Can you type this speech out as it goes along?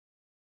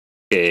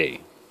Okay,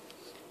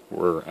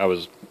 where I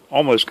was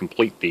almost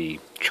complete the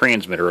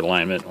transmitter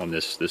alignment on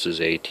this. This is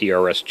a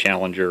TRS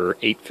Challenger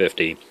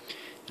 850,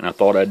 and I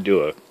thought I'd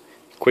do a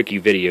quickie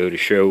video to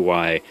show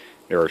why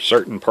there are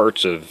certain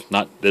parts of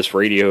not this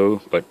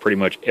radio, but pretty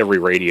much every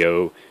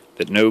radio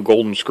that no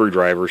golden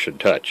screwdriver should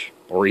touch,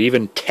 or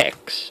even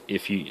techs. I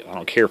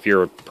don't care if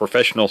you're a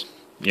professional,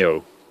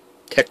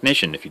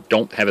 technician. If you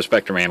don't have a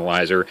spectrum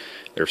analyzer,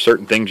 there are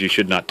certain things you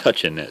should not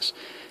touch in this,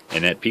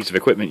 and that piece of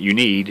equipment you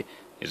need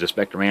is a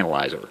spectrum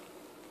analyzer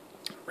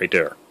right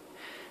there.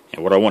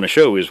 And what I want to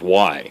show is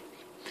why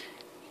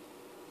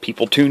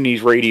people tune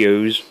these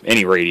radios,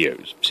 any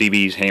radios,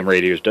 CBs, ham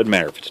radios, doesn't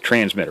matter if it's a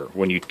transmitter.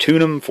 When you tune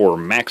them for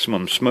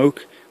maximum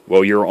smoke,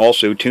 well, you're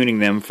also tuning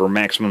them for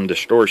maximum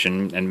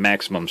distortion and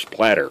maximum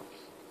splatter.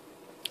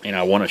 And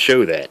I want to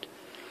show that.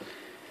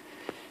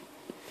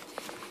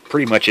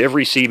 Pretty much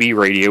every CB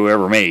radio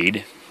ever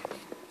made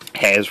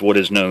has what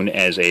is known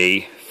as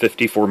a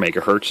 54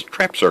 megahertz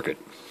trap circuit,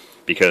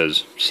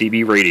 because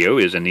CB radio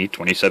is in the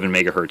 27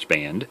 megahertz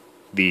band.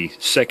 The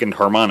second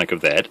harmonic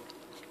of that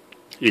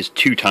is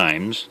 2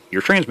 times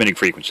your transmitting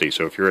frequency.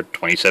 So if you're at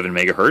 27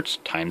 megahertz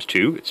times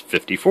 2, it's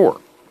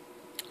 54.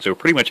 So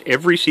pretty much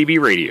every CB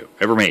radio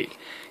ever made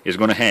is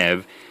going to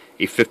have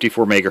a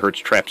 54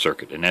 megahertz trap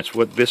circuit, and that's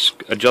what this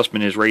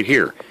adjustment is right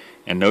here.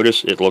 And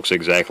notice it looks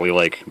exactly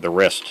like the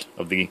rest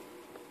of the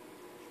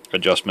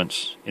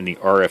adjustments in the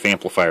RF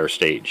amplifier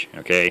stage.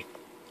 Okay,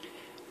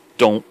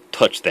 don't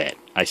touch that.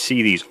 I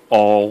see these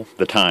all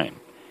the time.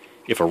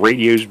 If a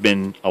radio's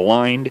been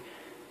aligned,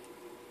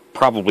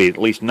 probably at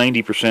least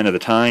 90% of the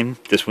time,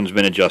 this one's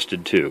been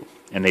adjusted too.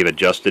 And they've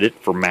adjusted it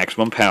for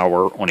maximum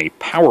power on a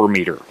power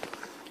meter.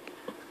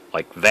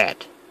 Like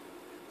that.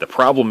 The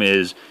problem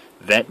is,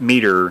 that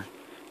meter,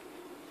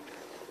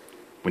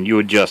 when you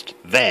adjust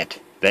that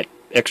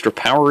extra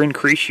power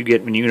increase you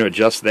get when you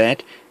adjust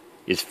that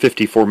is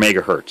 54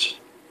 megahertz.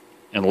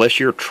 Unless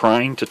you're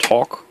trying to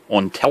talk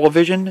on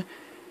television,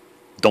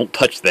 don't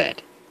touch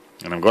that.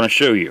 And I'm going to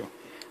show you.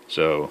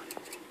 So,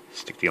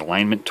 stick the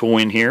alignment tool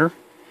in here.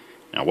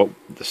 Now what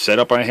the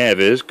setup I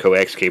have is,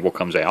 coax cable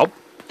comes out,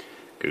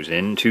 goes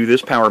into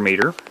this power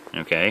meter,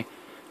 okay.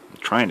 I'm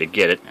trying to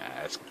get it.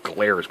 This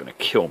glare is going to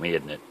kill me,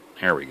 isn't it?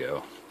 There we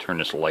go. Turn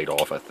this light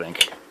off, I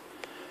think.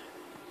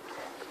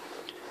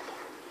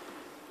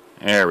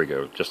 There we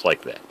go, just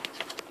like that.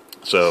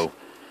 So,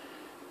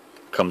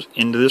 comes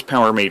into this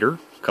power meter,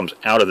 comes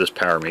out of this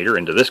power meter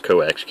into this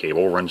coax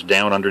cable, runs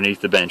down underneath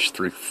the bench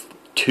through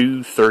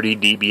 2 30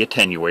 dB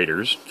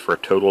attenuators for a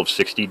total of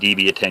 60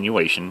 dB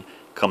attenuation,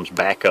 comes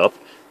back up,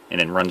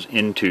 and then runs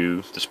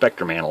into the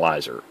spectrum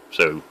analyzer.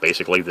 So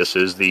basically this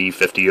is the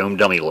 50 ohm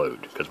dummy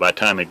load, because by the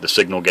time the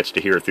signal gets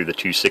to here through the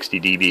 260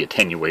 dB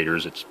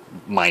attenuators, it's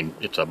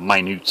a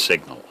minute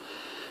signal.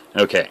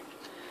 Okay,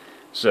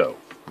 so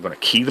I'm going to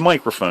key the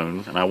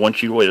microphone, and I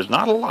want you to wait. There's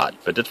not a lot,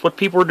 but that's what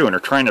people are doing. They're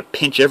trying to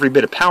pinch every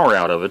bit of power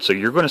out of it, so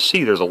you're going to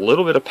see there's a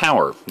little bit of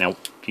power. Now,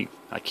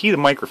 I key the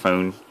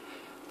microphone.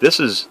 This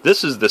is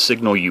the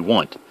signal you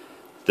want.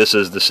 This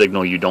is the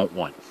signal you don't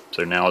want.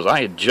 So now as I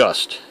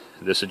adjust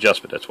this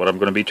adjustment, that's what I'm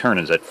going to be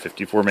turning, is that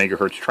 54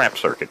 megahertz trap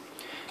circuit.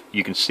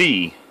 You can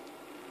see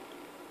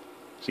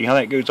how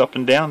that goes up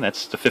and down?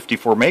 That's the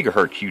 54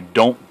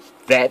 megahertz.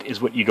 That is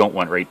what you don't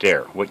want right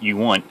there. What you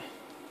want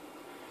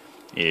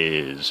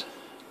is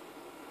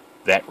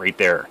that right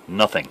there.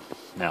 Nothing.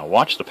 Now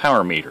watch the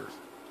power meter.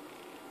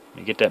 Let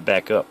me get that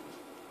back up.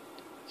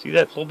 See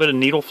that little bit of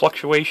needle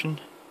fluctuation?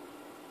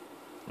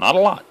 Not a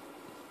lot.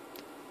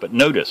 But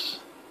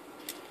notice,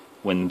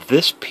 when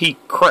this peak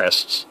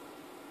crests,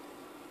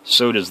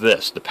 so does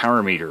this. The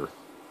power meter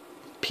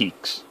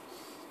peaks.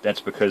 That's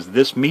because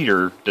this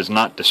meter does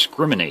not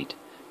discriminate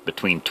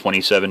between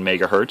 27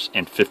 megahertz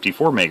and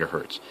 54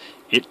 megahertz.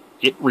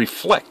 It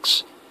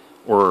reflects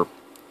or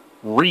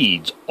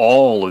reads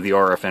all of the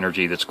RF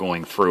energy that's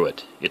going through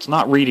it. It's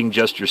not reading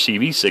just your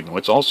CB signal,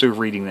 it's also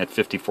reading that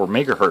 54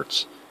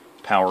 megahertz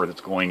power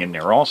that's going in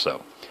there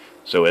also.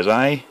 So as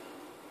I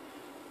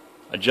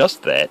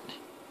adjust that,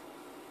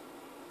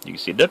 you can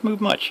see it doesn't move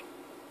much.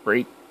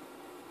 Right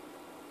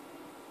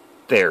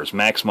there's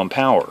maximum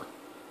power.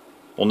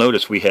 Well,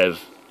 notice we have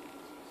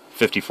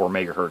 54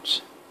 megahertz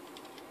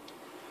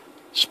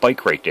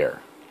spike right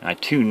there. And I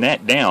tune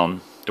that down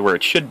to where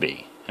it should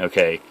be.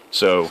 Okay,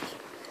 so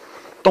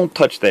don't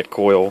touch that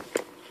coil.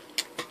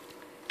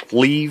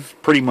 Leave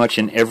pretty much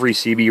in every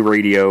CB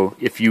radio.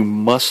 If you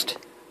must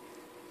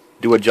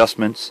do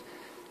adjustments,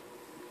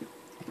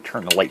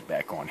 turn the light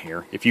back on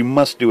here. If you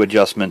must do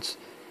adjustments,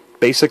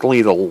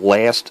 basically the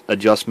last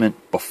adjustment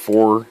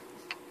before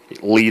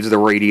it leaves the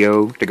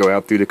radio to go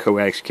out through the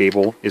coax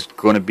cable is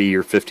going to be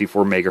your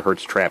 54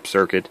 megahertz trap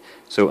circuit.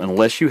 So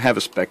unless you have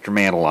a spectrum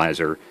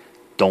analyzer,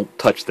 don't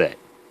touch that.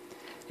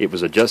 It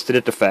was adjusted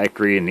at the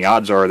factory, and the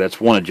odds are that's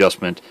one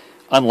adjustment.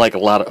 Unlike a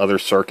lot of other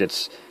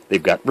circuits,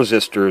 they've got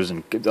resistors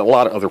and a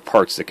lot of other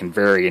parts that can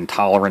vary in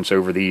tolerance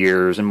over the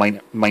years and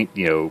might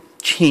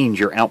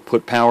change your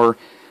output power.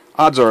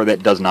 Odds are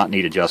that does not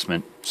need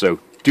adjustment, so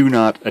do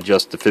not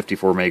adjust the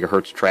 54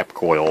 megahertz trap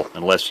coil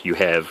unless you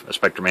have a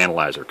spectrum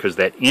analyzer, because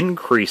that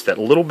increase, that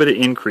little bit of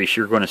increase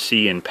you're going to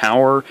see in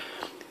power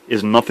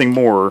is nothing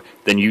more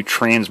than you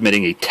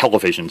transmitting a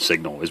television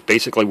signal. Is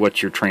basically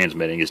what you're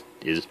transmitting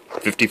is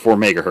 54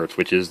 megahertz,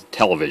 which is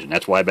television.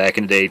 That's why back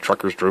in the day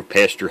truckers drove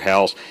past your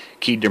house,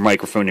 keyed their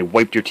microphone, and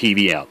wiped your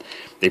TV out.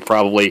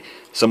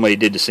 Somebody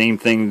did the same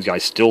thing I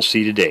still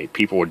see today.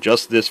 People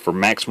adjust this for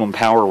maximum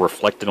power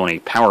reflected on a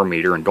power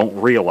meter and don't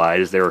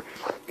realize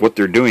what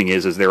they're doing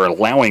is they're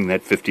allowing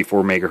that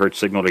 54 megahertz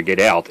signal to get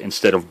out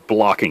instead of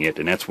blocking it.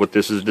 And that's what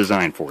this is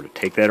designed for, to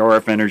take that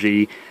RF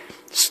energy,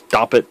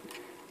 stop it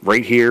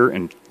right here,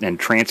 and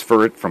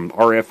transfer it from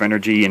RF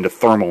energy into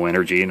thermal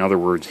energy, in other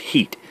words,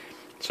 heat.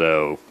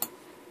 So,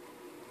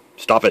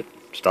 stop it.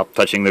 Stop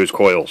touching those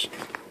coils.